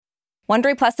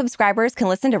Wondery Plus subscribers can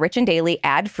listen to Rich and Daily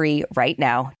ad-free right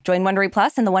now. Join Wondery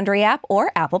Plus in the Wondery app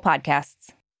or Apple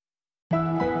Podcasts.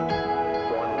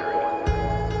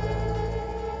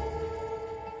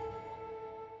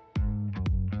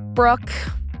 Brooke,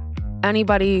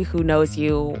 anybody who knows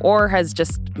you or has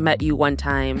just met you one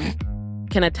time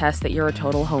can attest that you're a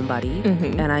total homebody.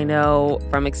 Mm-hmm. And I know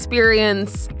from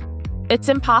experience, it's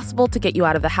impossible to get you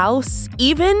out of the house,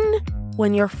 even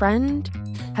when your friend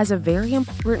has a very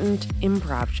important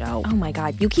improv show. Oh my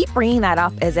God, you keep bringing that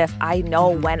up as if I know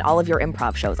when all of your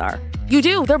improv shows are. You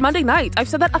do. They're Monday nights. I've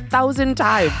said that 1,000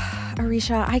 times.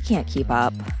 Arisha, I can't keep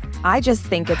up. I just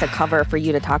think it's a cover for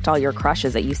you to talk to all your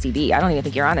crushes at UCB. I don't even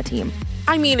think you're on a team.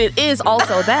 I mean, it is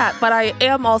also that, but I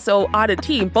am also on a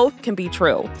team. Both can be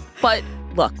true. But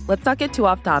look, let's not get too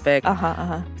off topic.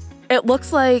 It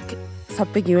looks like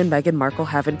something you and Meghan Markle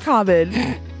have in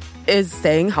common is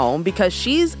staying home because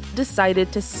she's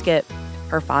decided to skip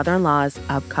her father-in-law's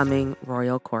upcoming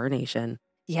royal coronation.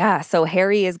 Yeah, so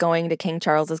Harry is going to King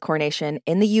Charles's coronation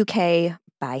in the UK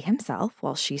by himself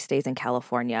while she stays in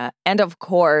California. And of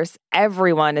course,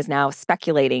 everyone is now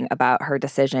speculating about her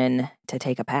decision to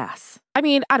take a pass. I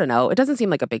mean, I don't know. It doesn't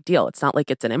seem like a big deal. It's not like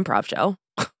it's an improv show.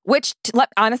 Which,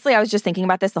 honestly, I was just thinking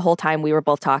about this the whole time we were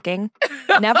both talking.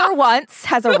 Never once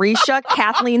has Arisha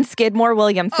Kathleen Skidmore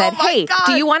Williams said, hey,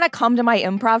 do you want to come to my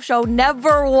improv show?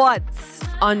 Never once.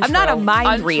 Untrue. I'm not a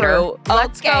mind reader.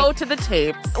 Let's go to the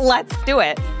tapes. Let's do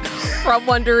it. From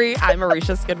Wondery, I'm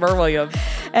Arisha Skidmore Williams.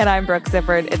 And I'm Brooke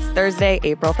Sifford. It's Thursday,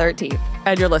 April 13th.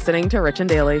 And you're listening to Rich and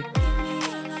Daily.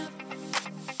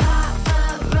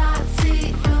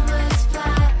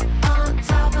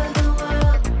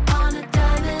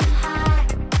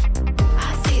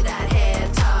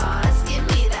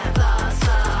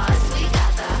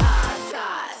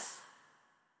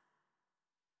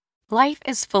 Life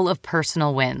is full of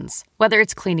personal wins, whether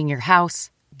it's cleaning your house,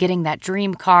 getting that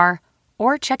dream car,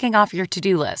 or checking off your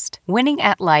to-do list. Winning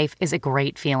at life is a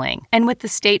great feeling. And with the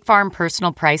State Farm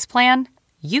Personal Price Plan,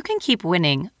 you can keep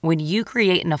winning when you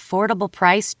create an affordable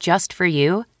price just for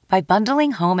you by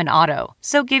bundling home and auto.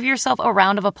 So give yourself a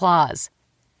round of applause.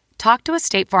 Talk to a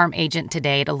State Farm agent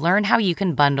today to learn how you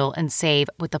can bundle and save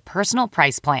with the Personal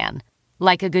Price Plan.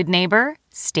 Like a good neighbor,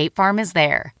 State Farm is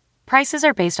there. Prices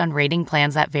are based on rating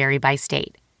plans that vary by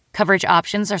state. Coverage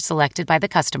options are selected by the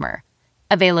customer.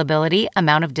 Availability,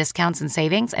 amount of discounts and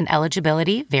savings, and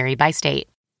eligibility vary by state.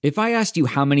 If I asked you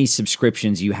how many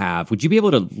subscriptions you have, would you be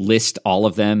able to list all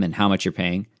of them and how much you're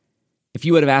paying? If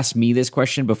you would have asked me this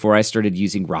question before I started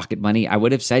using Rocket Money, I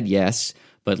would have said yes.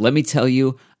 But let me tell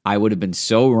you, I would have been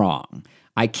so wrong.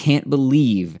 I can't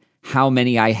believe how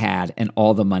many I had and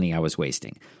all the money I was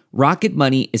wasting. Rocket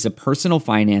Money is a personal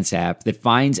finance app that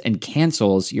finds and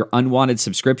cancels your unwanted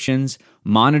subscriptions,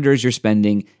 monitors your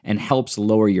spending, and helps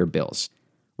lower your bills.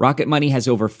 Rocket Money has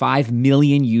over 5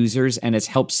 million users and has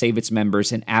helped save its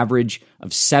members an average of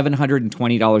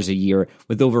 $720 a year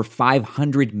with over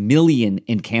 500 million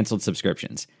in canceled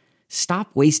subscriptions. Stop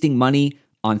wasting money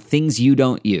on things you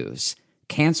don't use.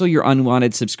 Cancel your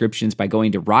unwanted subscriptions by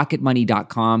going to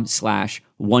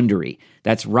rocketmoney.com/Wondery.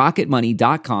 That's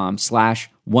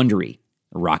rocketmoney.com/Wondery.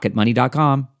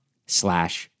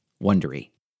 rocketmoney.com/Wondery.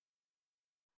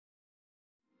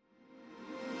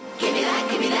 Give me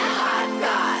that hot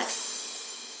goss.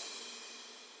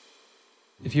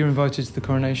 If you're invited to the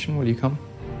coronation, will you come?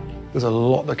 There's a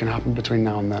lot that can happen between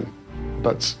now and then.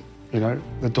 But,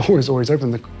 the door is always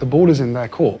open. The ball is in their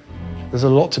court. There's a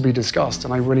lot to be discussed,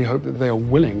 and I really hope that they are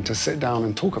willing to sit down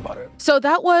and talk about it. So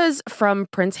that was from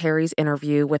Prince Harry's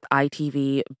interview with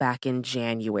ITV back in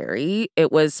January.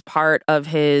 It was part of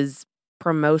his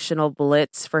promotional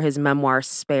blitz for his memoir,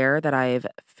 Spare, that I've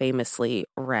famously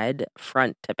read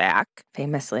front to back.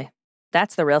 Famously.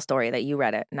 That's the real story, that you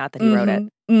read it, not that he wrote it.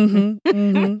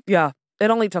 Yeah. It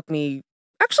only took me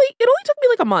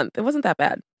like a month. It wasn't that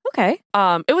bad. Okay.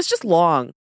 It was just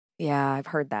long. Yeah, I've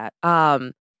heard that.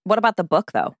 What about the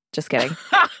book, though? Just kidding.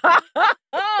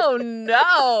 Oh,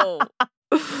 no.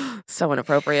 So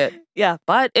inappropriate. Yeah.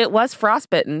 But it was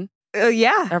frostbitten.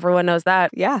 Yeah. Everyone knows that.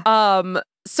 Yeah.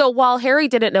 So while Harry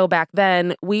didn't know back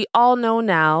then, we all know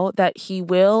now that he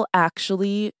will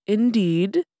actually,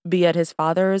 indeed, be at his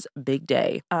father's big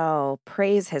day. Oh,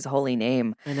 praise his holy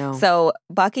name. I know. So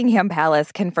Buckingham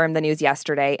Palace confirmed the news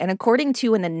yesterday, and according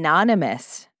to an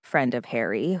anonymous friend of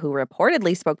Harry, who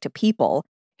reportedly spoke to People,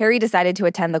 Harry decided to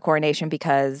attend the coronation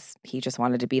because he just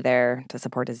wanted to be there to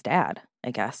support his dad,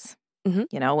 I guess.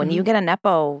 Mm-hmm. When you get a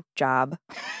Nepo job,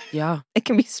 it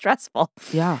can be stressful.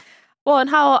 Yeah. Well,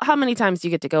 and how many times do you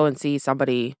get to go and see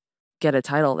somebody get a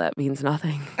title that means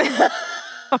nothing?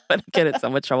 I'm going to get in so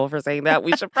much trouble for saying that.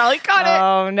 We should probably cut it.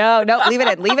 Oh, no, leave it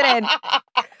in, leave it in.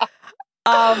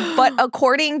 But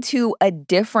according to a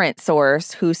different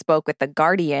source who spoke with The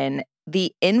Guardian,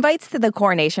 the invites to the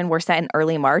coronation were sent in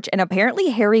early March, and apparently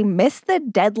Harry missed the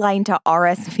deadline to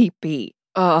RSVP.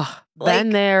 Ugh,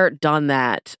 been there, done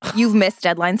that. You've missed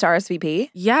deadlines to RSVP?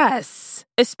 Yes,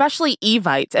 especially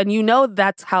evites. And you know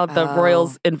that's how the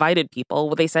royals invited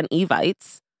people. They sent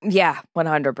evites. Yeah,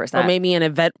 100%. Or maybe an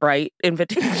Eventbrite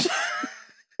invitation.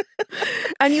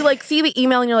 And you like see the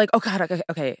email and you're like, oh God,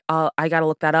 okay, I got to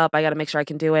look that up. I got to make sure I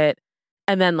can do it.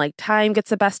 And then like time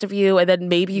gets the best of you. And then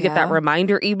maybe you get that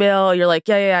reminder email. You're like,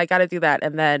 yeah, I got to do that.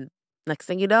 And then next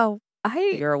thing you know,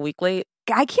 you're a week late.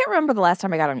 I can't remember the last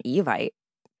time I got an evite.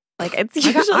 Like it's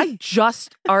usually... I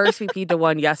just RSVP'd to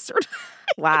one yesterday.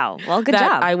 Wow. Well, good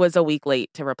job. I was a week late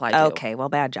to reply to. Okay, well,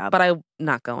 bad job. But I'm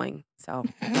not going, so...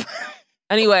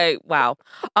 Anyway, wow.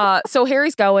 So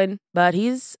Harry's going, but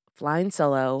he's flying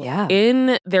solo. Yeah.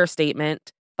 In their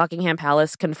statement, Buckingham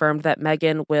Palace confirmed that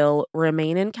Meghan will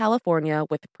remain in California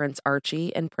with Prince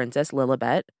Archie and Princess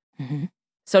Lilibet. Mm-hmm.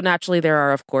 So naturally, there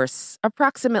are, of course,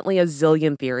 approximately a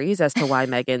zillion theories as to why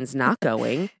Meghan's not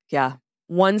going. Yeah.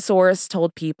 One source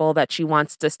told People that she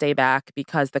wants to stay back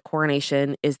because the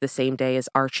coronation is the same day as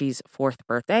Archie's 4th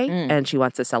birthday, and she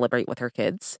wants to celebrate with her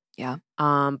kids. Yeah.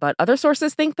 But other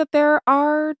sources think that there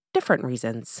are different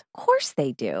reasons. Of course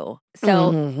they do.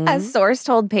 So a source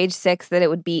told Page Six that it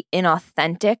would be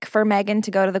inauthentic for Meghan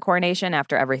to go to the coronation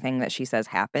after everything that she says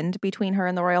happened between her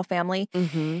and the royal family.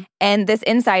 Mm-hmm. And this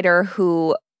insider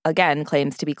who, again,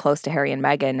 claims to be close to Harry and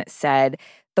Meghan said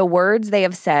the words they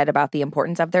have said about the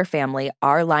importance of their family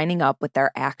are lining up with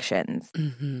their actions.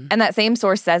 Mm-hmm. And that same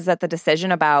source says that the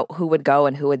decision about who would go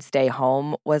and who would stay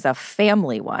home was a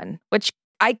family one, which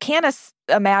I can't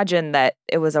imagine that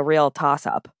it was a real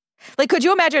toss-up. Like, could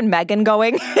you imagine Meghan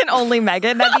going and only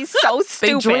Meghan? That'd be so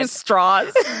stupid. They drew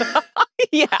straws.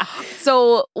 Yeah.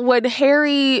 So when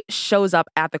Harry shows up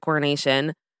at the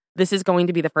coronation, this is going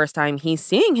to be the first time he's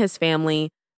seeing his family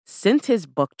since his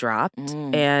book dropped.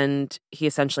 And he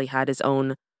essentially had his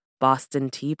own Boston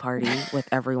Tea Party with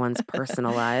everyone's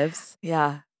personal lives.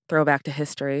 Yeah. Throwback to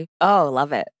history. Oh,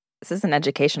 love it. This is an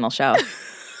educational show.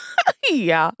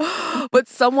 Yeah. But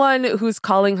someone who's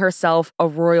calling herself a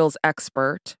royals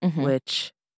expert,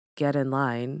 which, get in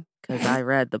line, because I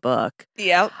read the book.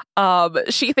 Yep.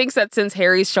 She thinks that since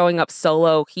Harry's showing up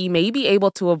solo, he may be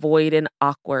able to avoid an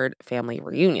awkward family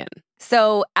reunion.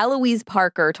 So Eloise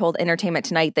Parker told Entertainment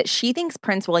Tonight that she thinks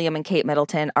Prince William and Kate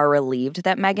Middleton are relieved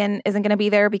that Meghan isn't going to be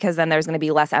there because then there's going to be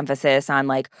less emphasis on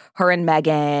like her and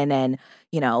Meghan and,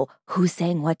 you know, who's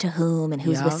saying what to whom and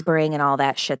who's whispering and all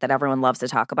that shit that everyone loves to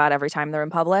talk about every time they're in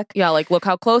public. Yeah, like look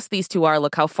how close these two are,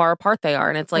 look how far apart they are.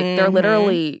 And it's like they're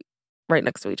literally right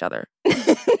next to each other.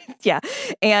 Yeah.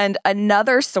 And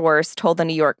another source told the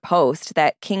New York Post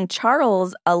that King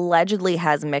Charles allegedly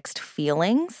has mixed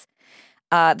feelings.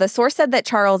 The source said that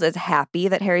Charles is happy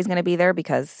that Harry's going to be there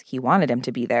because he wanted him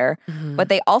to be there. But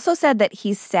they also said that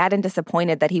he's sad and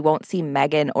disappointed that he won't see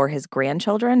Meghan or his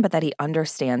grandchildren, but that he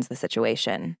understands the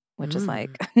situation, which is like,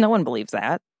 no one believes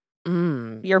that.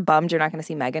 You're bummed you're not going to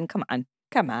see Meghan? Come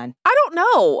on. I don't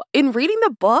know. In reading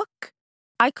the book,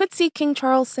 I could see King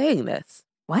Charles saying this.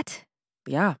 What?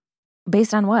 Yeah.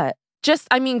 Based on what? Just,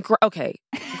 I mean, okay.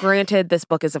 Granted, this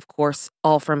book is, of course,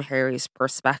 all from Harry's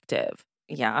perspective.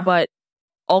 Yeah. But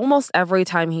almost every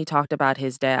time he talked about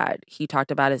his dad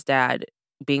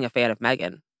being a fan of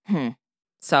Meghan.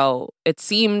 So it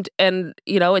seemed, and,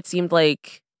 you know, it seemed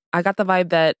like I got the vibe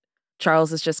that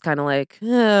Charles is just kind of like,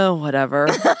 whatever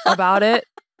about it.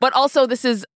 But also, this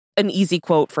is an easy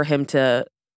quote for him to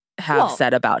have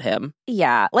said about him.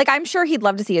 Yeah. Like, I'm sure he'd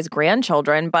love to see his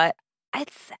grandchildren, but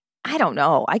I don't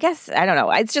know. I don't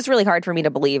know. It's just really hard for me to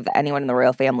believe that anyone in the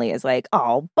royal family is like,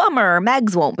 oh, bummer,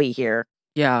 Megs won't be here.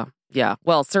 Yeah. Yeah.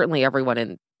 Well, certainly everyone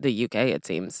in the UK, it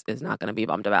seems, is not going to be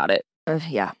bummed about it.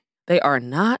 Yeah. They are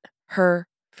not her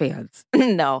fans.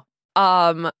 No.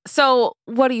 So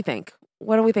what do you think?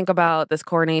 What do we think about this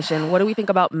coronation? What do we think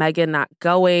about Meghan not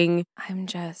going?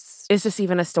 Is this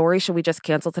even a story? Should we just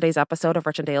cancel today's episode of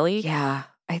Rich and Daily? Yeah,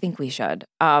 I think we should.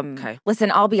 Okay.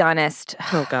 Listen, I'll be honest.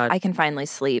 Oh, God. I can finally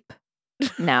sleep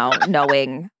now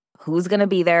knowing who's going to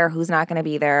be there, who's not going to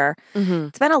be there.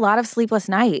 It's been a lot of sleepless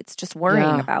nights just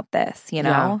worrying about this, you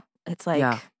know? It's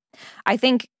like, I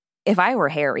think if I were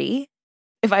Harry,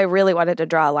 if I really wanted to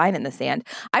draw a line in the sand,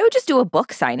 I would just do a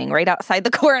book signing right outside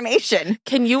the coronation.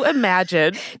 Can you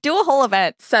imagine? Do a whole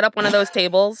event. Set up one of those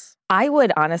tables. I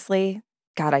would honestly,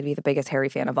 God, I'd be the biggest Harry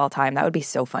fan of all time. That would be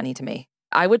so funny to me.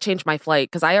 I would change my flight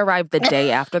because I arrived the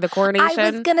day after the coronation.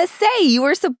 I was gonna say you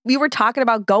were talking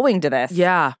about going to this.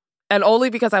 Yeah, and only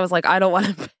because I was like, I don't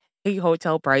want to pay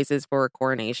hotel prices for a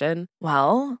coronation.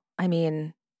 Well, I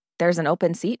mean, there's an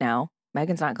open seat now.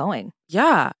 Meghan's not going.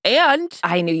 Yeah, and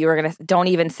I knew you were gonna. Don't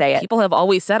even say it. People have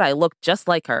always said I look just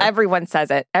like her. Everyone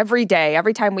says it every day.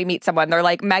 Every time we meet someone, they're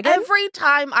like, Meghan. Every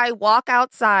time I walk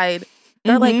outside,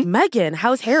 they're like, Meghan,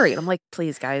 how's Harry? And I'm like,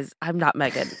 please, guys, I'm not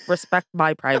Meghan. Respect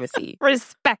my privacy.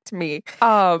 Respect me.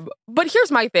 But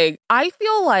here's my thing. I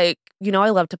feel like, I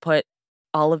love to put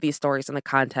all of these stories in the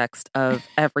context of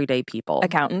everyday people.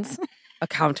 Accountants,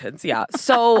 yeah.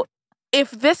 So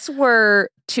if this were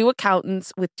two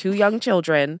accountants with two young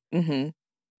children,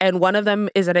 and one of them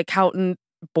is an accountant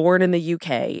born in the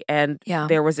UK, and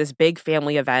there was this big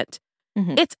family event,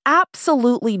 it's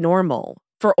absolutely normal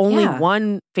for only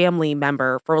one family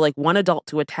member, for like one adult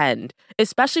to attend,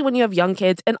 especially when you have young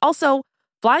kids. And also,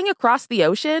 flying across the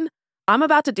ocean, I'm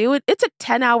about to do it. It's a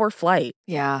 10-hour flight.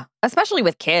 Yeah. Especially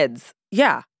with kids.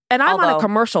 Yeah. And I'm on a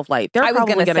commercial flight. They're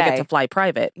probably going to get to fly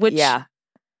private, which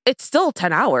it's still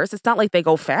 10 hours. It's not like they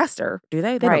go faster, do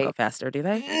they? They don't go faster, do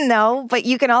they? No, but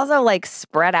you can also like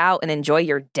spread out and enjoy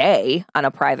your day on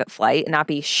a private flight and not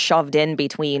be shoved in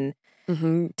between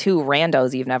two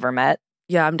randos you've never met.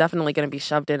 Yeah, I'm definitely going to be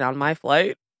shoved in on my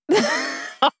flight. But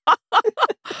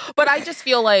I just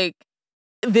feel like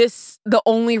the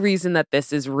only reason that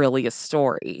this is really a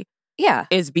story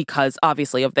is because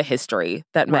obviously of the history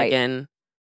that Meghan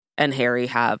and Harry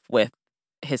have with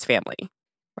his family.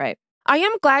 Right. I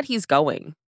am glad he's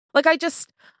going. Like, I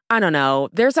don't know.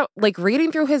 There's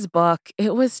reading through his book,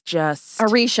 it was just...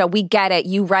 Arisha, we get it.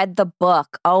 You read the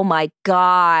book. Oh my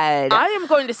God. I am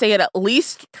going to say it at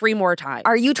least 3 more times.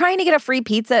 Are you trying to get a free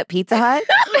pizza at Pizza Hut?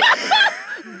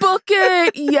 Book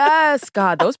it. Yes.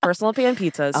 God, those personal pan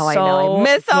pizzas. Oh, I know. I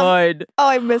miss them. Good. Oh,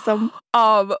 I miss them.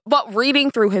 But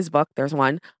reading through his book, there's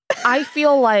one. I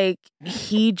feel like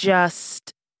he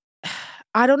just...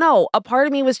 I don't know. A part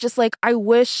of me was just like, I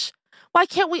wish... Why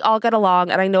can't we all get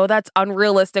along? And I know that's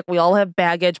unrealistic. We all have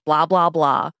baggage, blah, blah,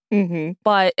 blah.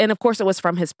 But, and of course it was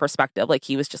from his perspective. Like,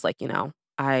 he was just like,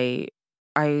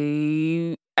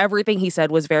 everything he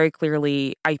said was very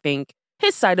clearly, I think,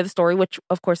 his side of the story, which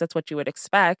of course that's what you would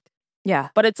expect. Yeah.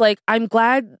 But it's like, I'm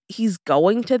glad he's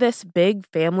going to this big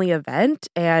family event.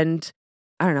 And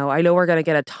I don't know, I know we're going to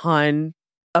get a ton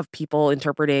of people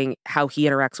interpreting how he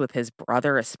interacts with his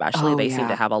brother, especially. They seem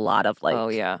to have a lot of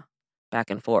back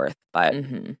and forth. But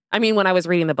I mean, when I was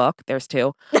reading the book, there's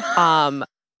 2.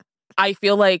 I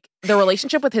feel like the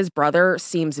relationship with his brother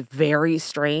seems very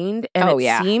strained. And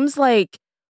it seems like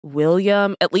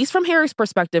William, at least from Harry's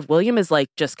perspective, William is like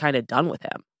just kind of done with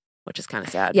him, which is kind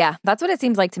of sad. Yeah, that's what it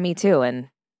seems like to me too. And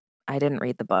I didn't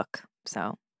read the book.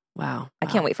 So wow. I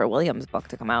can't wait for William's book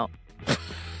to come out.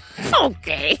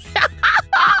 Okay.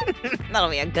 That'll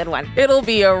be a good one. It'll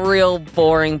be a real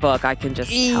boring book, I can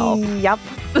just tell. Yep.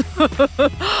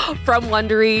 From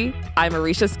Wondery, I'm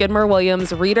Arisha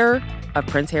Skidmore-Williams, reader of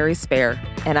Prince Harry's Spare.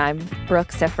 And I'm Brooke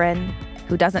Sifrin,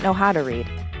 who doesn't know how to read.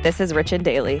 This is Rich and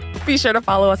Daily. Be sure to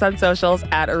follow us on socials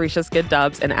at Arisha Skid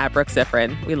Dubs and at Brooke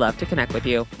Sifrin. We love to connect with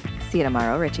you. See you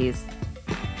tomorrow, Richies.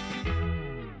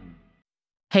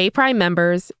 Hey, Prime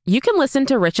members, you can listen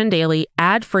to Rich and Daily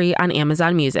ad-free on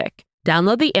Amazon Music.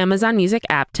 Download the Amazon Music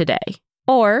app today.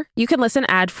 Or you can listen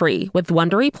ad-free with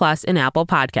Wondery Plus in Apple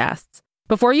Podcasts.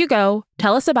 Before you go,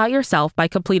 tell us about yourself by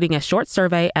completing a short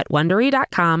survey at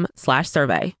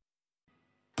Wondery.com/survey.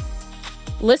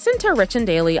 Listen to Rich and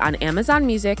Daily on Amazon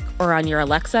Music or on your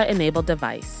Alexa-enabled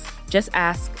device. Just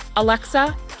ask,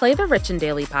 Alexa, play the Rich and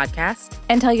Daily podcast.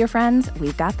 And tell your friends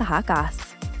we've got the hot goss.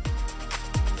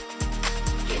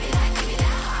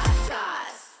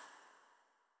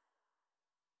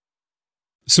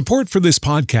 Support for this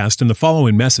podcast and the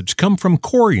following message come from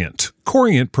Corient.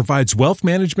 Corient provides wealth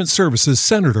management services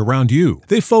centered around you.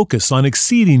 They focus on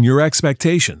exceeding your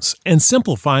expectations and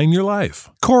simplifying your life.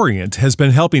 Corient has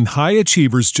been helping high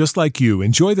achievers just like you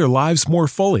enjoy their lives more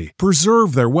fully,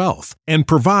 preserve their wealth, and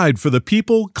provide for the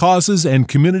people, causes, and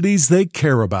communities they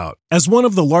care about. As one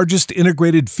of the largest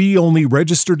integrated fee-only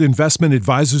registered investment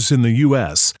advisors in the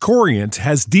U.S., Corient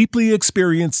has deeply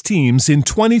experienced teams in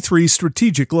 23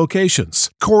 strategic locations.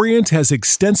 Corient has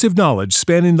extensive knowledge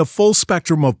spanning the full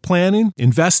spectrum of planning,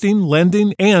 investing,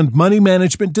 lending, and money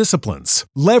management disciplines.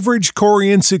 Leverage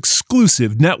Corient's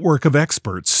exclusive network of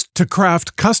experts to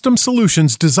craft custom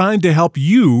solutions designed to help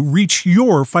you reach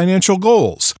your financial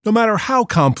goals, no matter how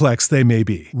complex they may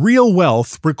be. Real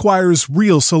wealth requires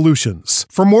real solutions.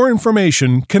 For more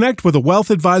information, connect with a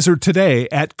wealth advisor today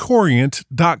at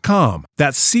Corient.com.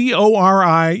 That's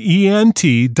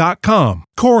Corient.com.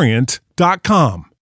 Corient.com. Coronation.com.